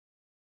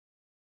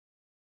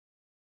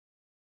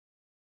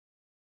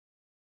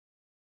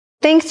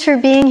Thanks for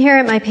being here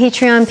at my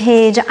Patreon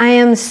page. I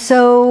am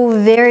so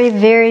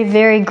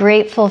very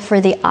grateful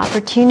for the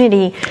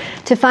opportunity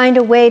to find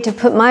a way to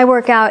put my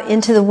work out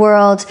into the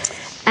world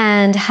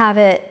and have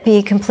it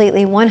be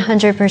completely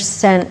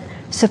 100%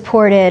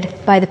 supported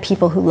by the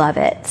people who love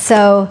it.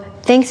 So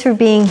thanks for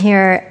being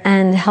here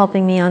and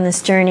helping me on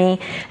this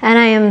journey. And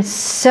I am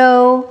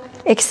so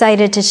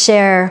excited to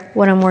share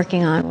what I'm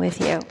working on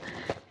with you.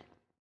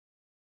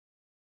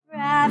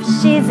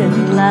 Perhaps she's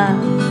in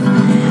love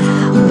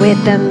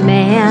with the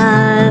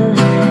man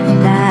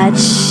that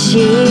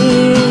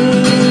she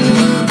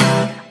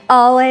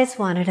always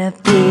wanted to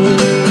be.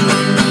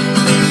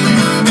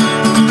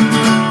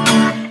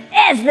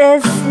 Is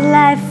this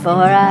life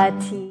for a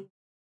tea?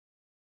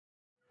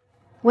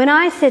 When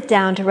I sit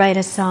down to write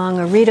a song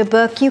or read a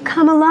book, you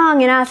come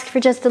along and ask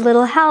for just a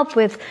little help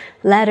with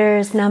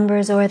letters,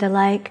 numbers, or the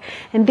like.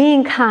 And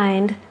being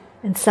kind,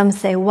 and some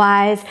say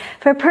wise,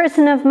 for a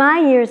person of my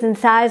years and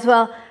size,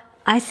 well,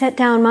 I set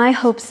down my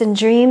hopes and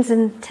dreams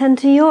and tend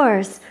to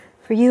yours,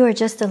 for you are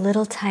just a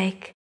little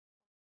tyke.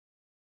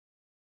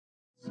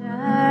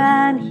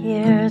 And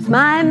here's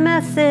my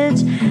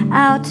message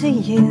out to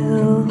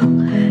you.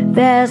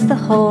 There's the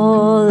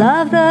whole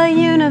of the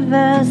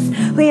universe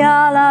we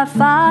all are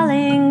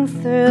falling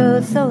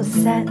through. So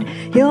set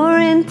your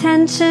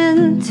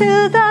intention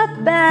to the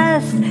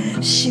best.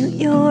 Shoot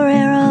your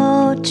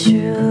arrow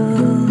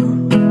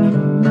true.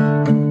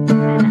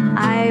 And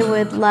I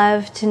would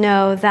love to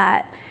know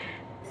that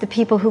the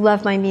people who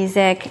love my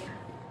music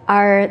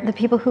are the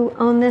people who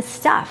own this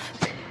stuff.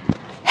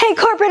 Hey,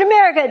 corporate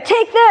America,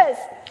 take this!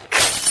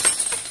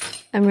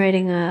 I'm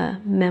writing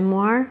a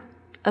memoir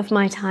of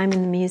my time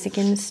in the music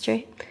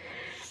industry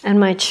and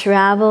my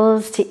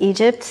travels to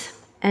Egypt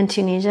and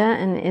Tunisia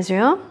and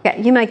Israel. Yeah,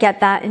 you might get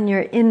that in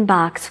your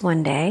inbox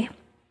one day.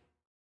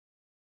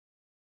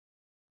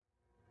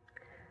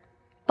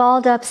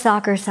 Balled up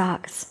soccer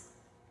socks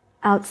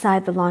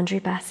outside the laundry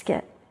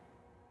basket.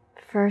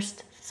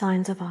 First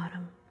signs of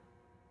autumn.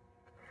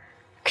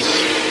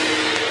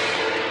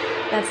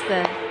 That's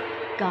the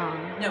gong.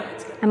 No,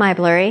 it's good. Am I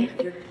blurry?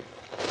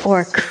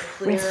 Or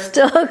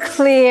crystal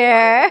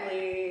clear?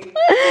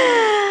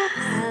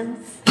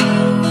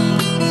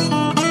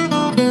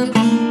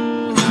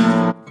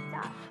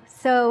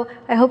 So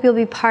I hope you'll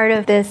be part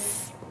of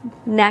this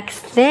next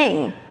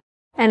thing.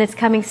 And it's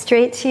coming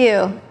straight to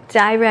you,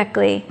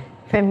 directly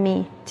from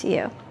me to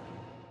you.